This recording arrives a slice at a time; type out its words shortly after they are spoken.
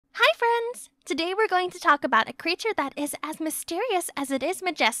friends! Today we're going to talk about a creature that is as mysterious as it is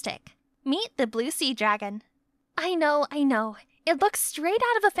majestic. Meet the blue sea dragon. I know. It looks straight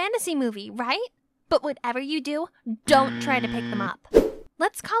out of a fantasy movie, right? But whatever you do, don't try to pick them up.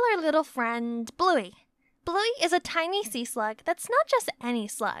 Let's call our little friend Bluey. Bluey is a tiny sea slug that's not just any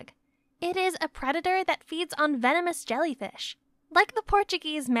slug. It is a predator that feeds on venomous jellyfish, like the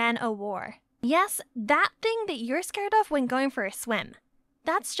Portuguese man-o'-war. Yes, that thing that you're scared of when going for a swim.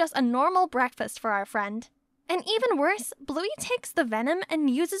 That's just a normal breakfast for our friend. And even worse, Bluey takes the venom and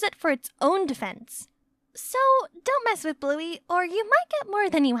uses it for its own defense. So, don't mess with Bluey, or you might get more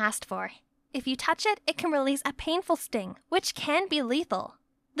than you asked for. If you touch it, it can release a painful sting, which can be lethal.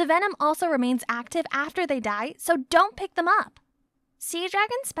 The venom also remains active after they die, so don't pick them up. Sea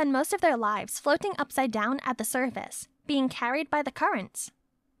dragons spend most of their lives floating upside down at the surface, being carried by the currents.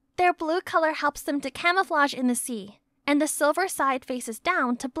 Their blue color helps them to camouflage in the sea, and the silver side faces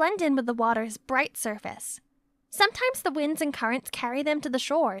down to blend in with the water's bright surface. Sometimes the winds and currents carry them to the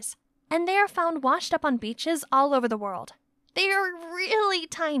shores, and they are found washed up on beaches all over the world. They are really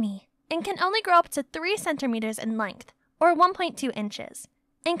tiny, and can only grow up to 3 centimeters in length, or 1.2 inches,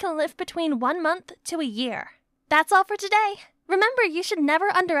 and can live between 1 month to a year. That's all for today. Remember, you should never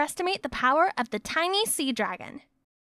underestimate the power of the tiny sea dragon.